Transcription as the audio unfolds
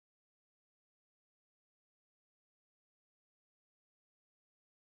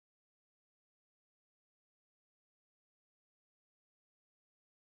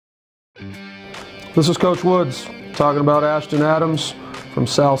This is Coach Woods talking about Ashton Adams from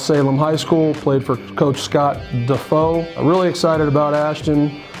South Salem High School, played for Coach Scott Defoe. I'm really excited about Ashton.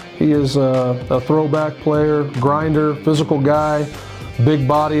 He is a throwback player, grinder, physical guy, big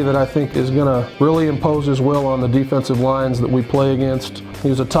body that I think is going to really impose his will on the defensive lines that we play against. He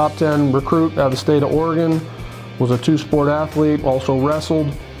was a top 10 recruit out of the state of Oregon, was a two-sport athlete, also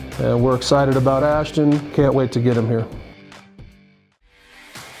wrestled, and we're excited about Ashton. Can't wait to get him here.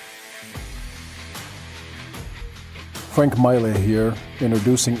 Frank Miley here,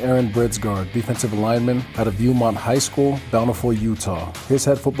 introducing Aaron Bridsgard, defensive lineman out of Viewmont High School, Bountiful, Utah. His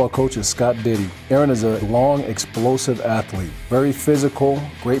head football coach is Scott Diddy. Aaron is a long, explosive athlete, very physical,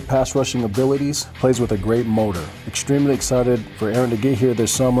 great pass rushing abilities, plays with a great motor. Extremely excited for Aaron to get here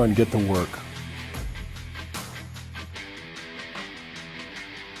this summer and get to work.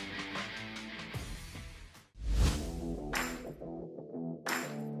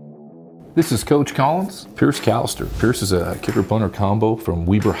 This is Coach Collins. Pierce Callister. Pierce is a kicker-punter combo from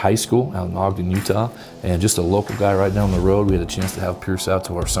Weber High School out in Ogden, Utah, and just a local guy right down the road. We had a chance to have Pierce out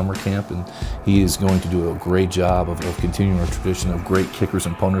to our summer camp, and he is going to do a great job of continuing our tradition of great kickers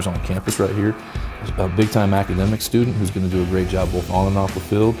and punters on campus right here. He's a big-time academic student who's going to do a great job both on and off the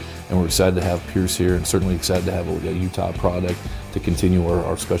field, and we're excited to have Pierce here and certainly excited to have a Utah product to continue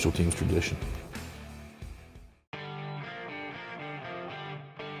our special teams tradition.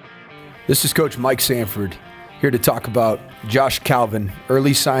 This is Coach Mike Sanford, here to talk about Josh Calvin,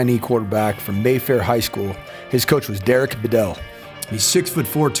 early signee quarterback from Mayfair High School. His coach was Derek Bedell. He's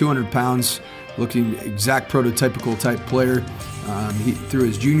 6'4", 200 pounds, looking exact prototypical type player. Through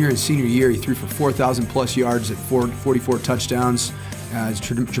his junior and senior year, he threw for 4,000 plus yards at 44 touchdowns.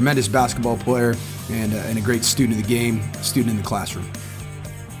 He's a tremendous basketball player and a great student of the game, student in the classroom.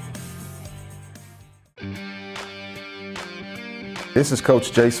 This is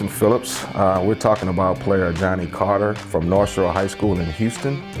Coach Jason Phillips. We're talking about player Johnny Carter from North Shore High School in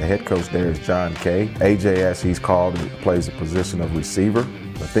Houston. The head coach there is John Kay. AJ, as he's called, plays the position of receiver.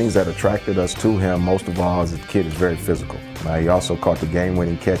 The things that attracted us to him, most of all, is the kid is very physical. He also caught the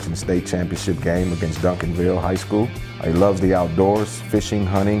game-winning catch in the state championship game against Duncanville High School. He loves the outdoors, fishing,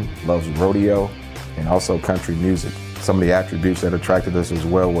 hunting, loves rodeo, and also country music. Some of the attributes that attracted us as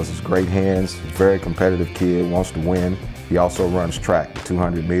well was his great hands, very competitive kid, wants to win. He also runs track, the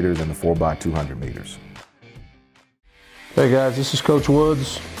 200 meters and the 4x200 meters. Hey guys, this is Coach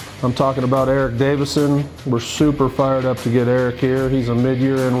Woods. I'm talking about Eric Davison. We're super fired up to get Eric here. He's a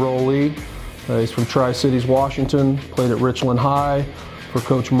mid-year enrollee. He's from Tri-Cities, Washington, played at Richland High for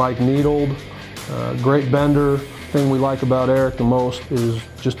Coach Mike Needled. Great bender. The thing we like about Eric the most is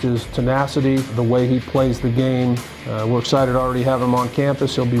just his tenacity, the way he plays the game. We're excited to already have him on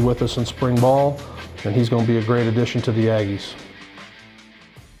campus. He'll be with us in spring ball, and he's going to be a great addition to the Aggies.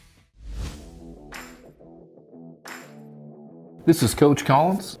 This is Coach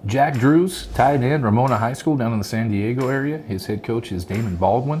Collins. Jack Drews, tight end, Ramona High School down in the San Diego area. His head coach is Damon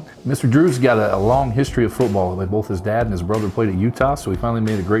Baldwin. Mr. Drews got a long history of football. Both his dad and his brother played at Utah, so he finally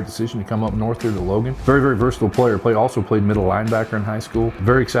made a great decision to come up north here to Logan. Very, very versatile player. Also played middle linebacker in high school.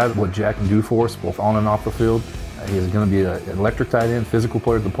 Very excited what Jack can do for us, both on and off the field. He is going to be an electric tight end, physical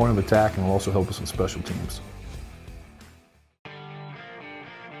player at the point of attack, and will also help us in special teams.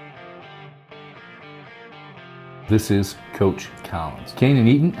 This is Coach Collins. Kanan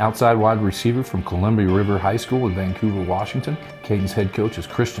Eaton, outside wide receiver from Columbia River High School in Vancouver, Washington. Caden's head coach is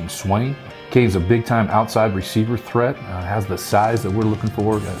Christian Swain. Caden's a big-time outside receiver threat, has the size that we're looking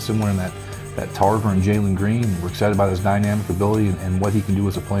for, similar in that Tarver and Jalen Green. We're excited about his dynamic ability and what he can do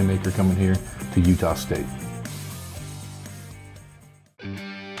as a playmaker coming here to Utah State.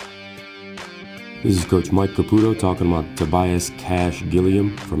 This is Coach Mike Caputo talking about Tobias Cash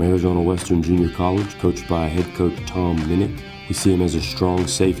Gilliam from Arizona Western Junior College, coached by head coach Tom Minnick. We see him as a strong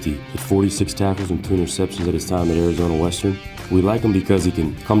safety with 46 tackles and 2 interceptions at his time at Arizona Western. We like him because he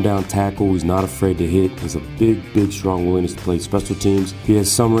can come down, tackle, he's not afraid to hit, he's a big, strong willingness to play special teams. He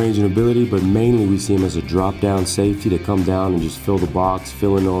has some range and ability, but mainly we see him as a drop-down safety to come down and just fill the box,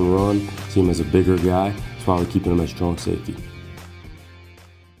 fill in on run. See him as a bigger guy. That's why we're keeping him as strong safety.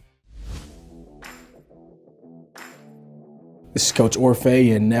 This is Coach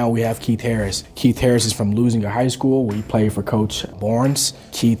Orfeh, and now we have Keith Harris. Keith Harris is from Losinger High School, where he played for Coach Barnes.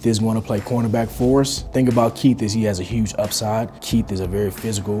 Keith is going to play cornerback for us. The thing about Keith is he has a huge upside. Keith is a very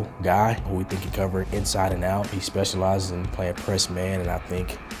physical guy who we think can cover inside and out. He specializes in playing press man, and I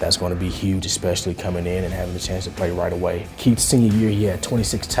think that's going to be huge, especially coming in and having the chance to play right away. Keith's senior year, he had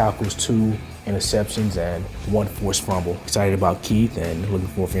 26 tackles, 2 interceptions, and 1 forced fumble. Excited about Keith and looking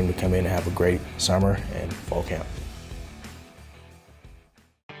forward for him to come in and have a great summer and fall camp.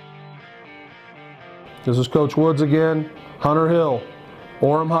 This is Coach Woods again. Hunter Hill,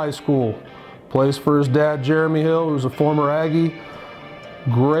 Orem High School. Plays for his dad, Jeremy Hill, who's a former Aggie.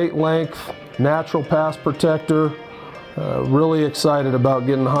 Great length, natural pass protector. Really excited about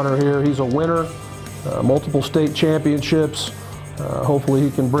getting Hunter here. He's a winner, multiple state championships. Hopefully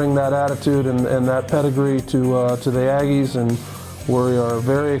he can bring that attitude and that pedigree to the Aggies, and we are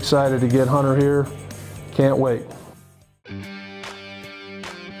very excited to get Hunter here. Can't wait.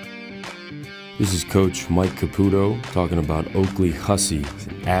 This is Coach Mike Caputo talking about Oakley Hussey,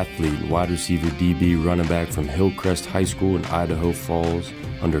 an athlete, wide receiver, DB, running back from Hillcrest High School in Idaho Falls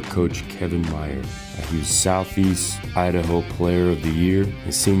under Coach Kevin Meyer. He was Southeast Idaho Player of the Year.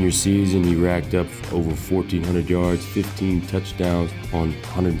 His senior season, he racked up over 1,400 yards, 15 touchdowns on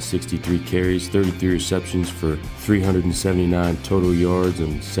 163 carries, 33 receptions for 379 total yards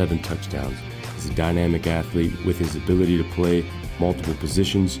and 7 touchdowns. He's a dynamic athlete with his ability to play multiple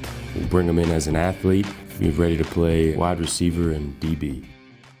positions. We'll bring him in as an athlete. He's ready to play wide receiver and DB.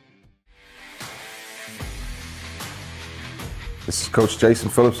 This is Coach Jason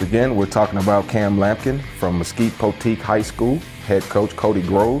Phillips again. We're talking about Cam Lampkin from Mesquite Poteet High School. Head coach Cody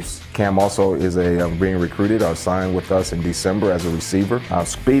Groves. Cam also is being recruited or signed with us in December as a receiver.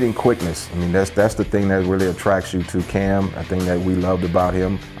 Speed and quickness. I mean, that's the thing that really attracts you to Cam. I think that we loved about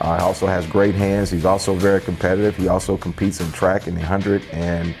him. He also has great hands. He's also very competitive. He also competes in track in the 100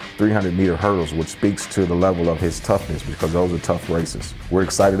 and 300 meter hurdles, which speaks to the level of his toughness, because those are tough races. We're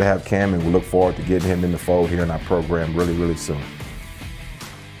excited to have Cam, and we look forward to getting him in the fold here in our program really, really soon.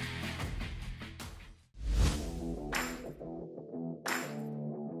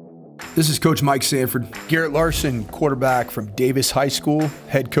 This is Coach Mike Sanford. Garrett Larson, quarterback from Davis High School.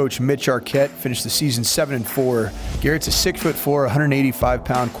 Head coach Mitch Arquette finished the season 7-4. Garrett's a 6'4",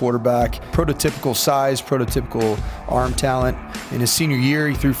 185-pound quarterback. Prototypical size, prototypical arm talent. In his senior year,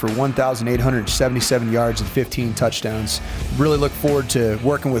 he threw for 1,877 yards and 15 touchdowns. Really look forward to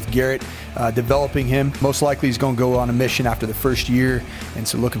working with Garrett, developing him. Most likely he's going to go on a mission after the first year, and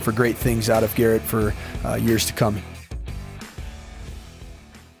so looking for great things out of Garrett for years to come.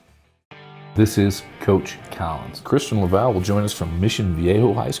 This is Coach Collins. Christian Laval will join us from Mission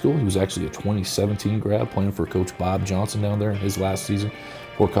Viejo High School. He was actually a 2017 grad playing for Coach Bob Johnson down there in his last season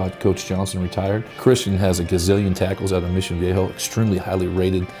before Coach Johnson retired. Christian has a gazillion tackles out of Mission Viejo, extremely highly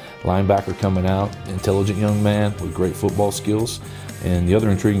rated linebacker coming out, intelligent young man with great football skills. And the other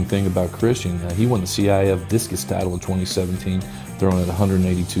intriguing thing about Christian, he won the CIF discus title in 2017, throwing at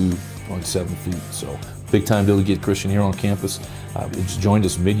 182.7 feet. So big time deal to get Christian here on campus. He's joined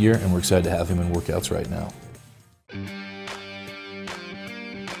us mid-year, and we're excited to have him in workouts right now.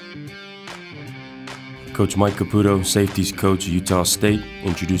 Coach Mike Caputo, safeties coach at Utah State,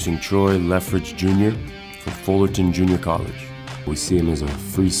 introducing Troy Leffridge Jr. from Fullerton Junior College. We see him as a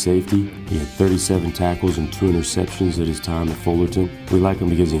free safety. He had 37 tackles and 2 interceptions at his time at Fullerton. We like him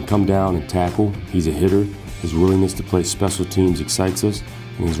because he can come down and tackle. He's a hitter. His willingness to play special teams excites us,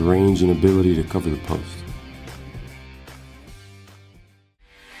 and his range and ability to cover the post.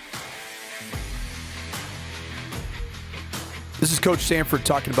 This is Coach Sanford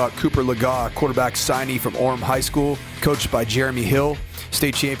talking about Cooper Legaw, quarterback signee from Orem High School, coached by Jeremy Hill,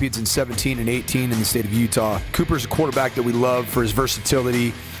 state champions in 17 and 18 in the state of Utah. Cooper's a quarterback that we love for his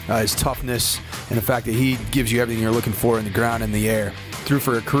versatility, his toughness, and the fact that he gives you everything you're looking for in the ground and the air. Threw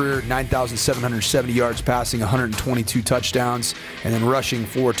for a career 9,770 yards passing, 122 touchdowns, and then rushing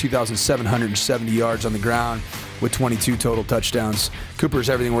for 2,770 yards on the ground with 22 total touchdowns. Cooper's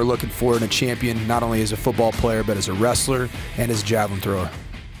everything we're looking for in a champion, not only as a football player, but as a wrestler and as a javelin thrower.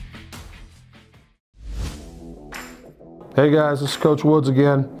 Hey guys, this is Coach Woods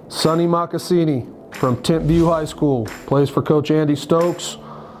again. Sonny Mocassini from Tent View High School. Plays for Coach Andy Stokes,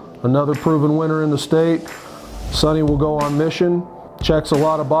 another proven winner in the state. Sonny will go on mission. Checks a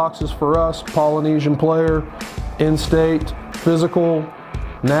lot of boxes for us. Polynesian player, in-state, physical,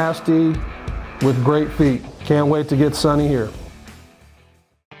 nasty, with great feet. Can't wait to get Sonny here.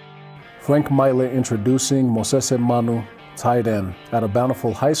 Frank Maile introducing Moses Manu, tight end. At a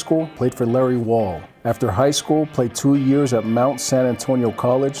Bountiful High School, played for Larry Wall. After high school, played 2 years at Mount San Antonio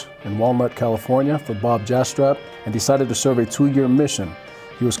College in Walnut, California for Bob Jastrap, and decided to serve a 2-year mission.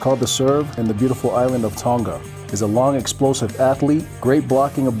 He was called to serve in the beautiful island of Tonga. He's a long, explosive athlete, great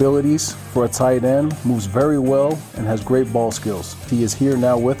blocking abilities for a tight end, moves very well, and has great ball skills. He is here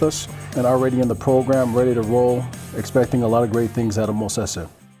now with us and already in the program, ready to roll, expecting a lot of great things out of Moses.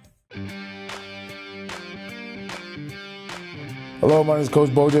 Hello, my name is Coach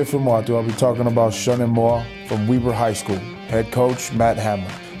Bojay Fumatu. I'll be talking about Shunnen Moore from Weber High School. Head coach, Matt Hammer.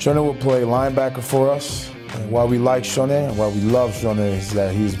 Shunnen will play linebacker for us. And why we like Shunnen and why we love Shunnen is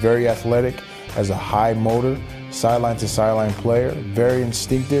that he's very athletic, as a high motor, sideline to sideline player, very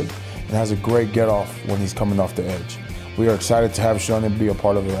instinctive, and has a great get off when he's coming off the edge. We are excited to have Shonen be a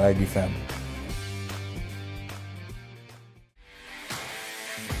part of the Aggie family.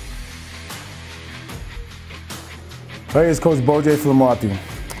 Hey, it's Coach Bojay Filamati.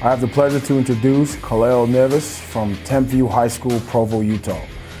 I have the pleasure to introduce Kaleo Nevis from Tempview High School, Provo, Utah.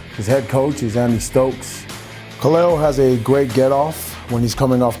 His head coach is Andy Stokes. Kaleo has a great get-off when he's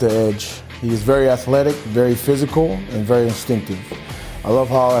coming off the edge. He is very athletic, very physical, and very instinctive. I love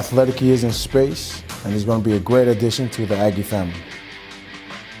how athletic he is in space, and he's going to be a great addition to the Aggie family.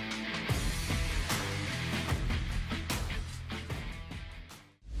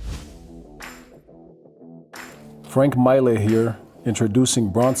 Frank Maile here, introducing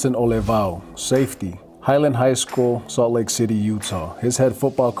Bronson Olevao, safety, Highland High School, Salt Lake City, Utah. His head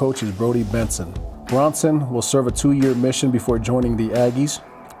football coach is Brody Benson. Bronson will serve a 2-year mission before joining the Aggies,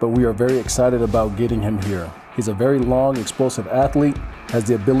 but we are very excited about getting him here. He's a very long, explosive athlete, has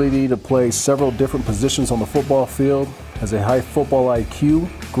the ability to play several different positions on the football field, has a high football IQ,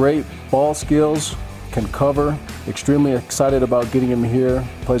 great ball skills, can cover. Extremely excited about getting him here,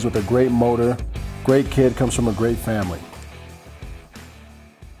 plays with a great motor. Great kid, comes from a great family.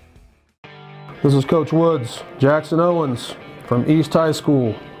 This is Coach Woods. Jackson Owens from East High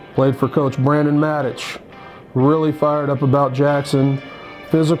School, played for Coach Brandon Matich. Really fired up about Jackson.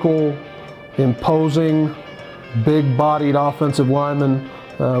 Physical, imposing, big-bodied offensive lineman.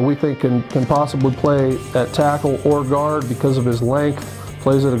 We think can possibly play at tackle or guard because of his length.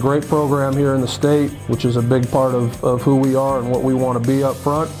 Plays at a great program here in the state, which is a big part of who we are and what we want to be up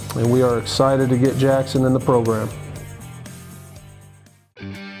front. And we are excited to get Jackson in the program.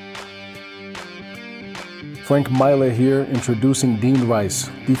 Frank Maile here, introducing Dean Rice,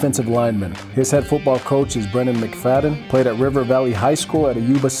 defensive lineman. His head football coach is Brendan McFadden, played at River Valley High School at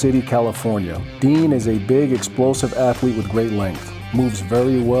Yuba City, California. Dean is a big, explosive athlete with great length. Moves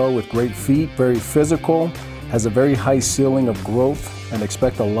very well with great feet, very physical, has a very high ceiling of growth, and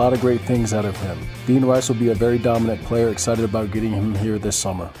expect a lot of great things out of him. Dean Rice will be a very dominant player, excited about getting him here this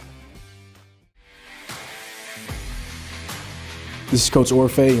summer. This is Coach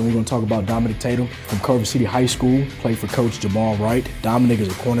Orfe, and we're going to talk about Dominic Tatum from Culver City High School, played for Coach Jamal Wright. Dominic is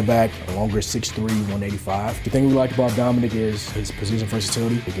a cornerback, longer 6'3", 185. The thing we like about Dominic is his position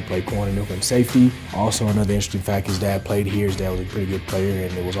versatility. He can play corner, nickel, and safety. Also, another interesting fact, his dad played here. His dad was a pretty good player,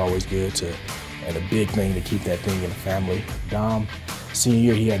 and it was always good and a big thing to keep that thing in the family. Dom, senior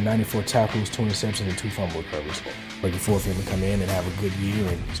year, he had 94 tackles, 2 interceptions, and 2 fumble recovers. Looking forward for him to come in and have a good year,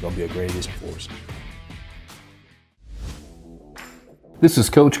 and he's going to be a great addition for us. This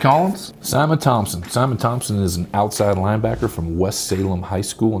is Coach Collins. Simon Thompson. Simon Thompson is an outside linebacker from West Salem High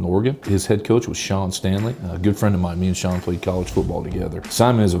School in Oregon. His head coach was Sean Stanley, a good friend of mine. Me and Sean played college football together.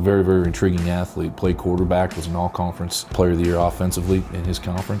 Simon is a very, very intriguing athlete. Played quarterback, was an all-conference player of the year offensively in his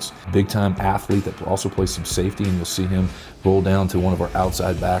conference. Big-time athlete that also plays some safety, and you'll see him roll down to one of our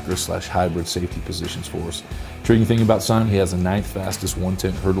outside backers / hybrid safety positions for us. Intriguing thing about Simon, he has the 9th fastest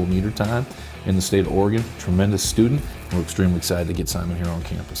 110 hurdle meter time in the state of Oregon. Tremendous student. We're extremely excited to get Simon here on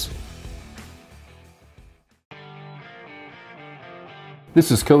campus.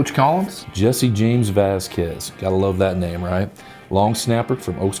 This is Coach Collins. Jesse James Vasquez. Gotta love that name, right? Long snapper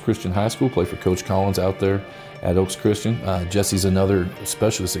from Oaks Christian High School. Played for Coach Collins out there at Oaks Christian. Jesse's another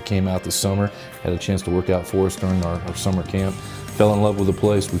specialist that came out this summer. Had a chance to work out for us during our summer camp. Fell in love with the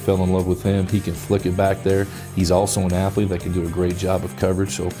place, we fell in love with him. He can flick it back there. He's also an athlete that can do a great job of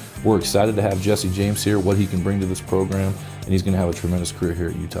coverage. So we're excited to have Jesse James here, what he can bring to this program, and he's gonna have a tremendous career here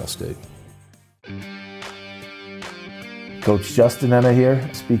at Utah State. Coach Justin Enna here,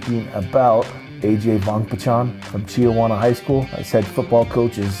 speaking about AJ Vongpachan from Chiawana High School. His head football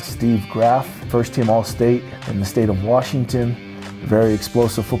coach is Steve Graff, first team All-State in the state of Washington. Very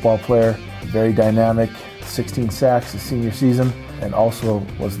explosive football player, very dynamic, 16 sacks his senior season, and also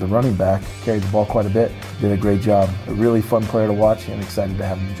was the running back, carried the ball quite a bit, did a great job. A really fun player to watch, and excited to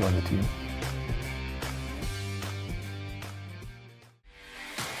have him join the team.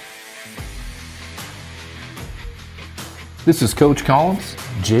 This is Coach Collins.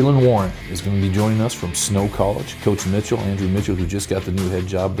 Jalen Warren is going to be joining us from Snow College. Coach Mitchell, Andrew Mitchell, who just got the new head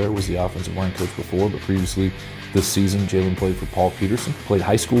job there, was the offensive line coach before, but previously this season, Jalen played for Paul Peterson. Played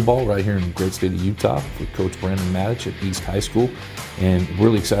high school ball right here in the great state of Utah with Coach Brandon Matich at East High School. And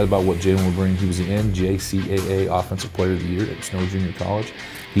really excited about what Jalen will bring. He was the NJCAA Offensive Player of the Year at Snow Junior College.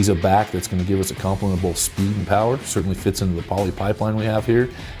 He's a back that's going to give us a complement of both speed and power. Certainly fits into the poly pipeline we have here,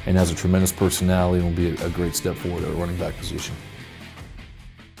 and has a tremendous personality and will be a great step forward at a running back position.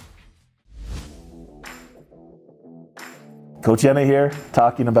 Coach Enna here,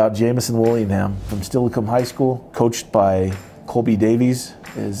 talking about Jamison Willingham from Steilacoom High School, coached by Colby Davies,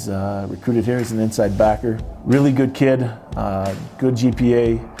 is recruited here as an inside backer. Really good kid, good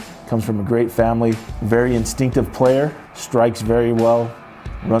GPA, comes from a great family, very instinctive player, strikes very well,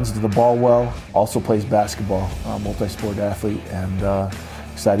 runs to the ball well, also plays basketball, multi-sport athlete, and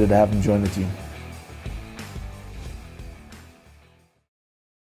excited to have him join the team.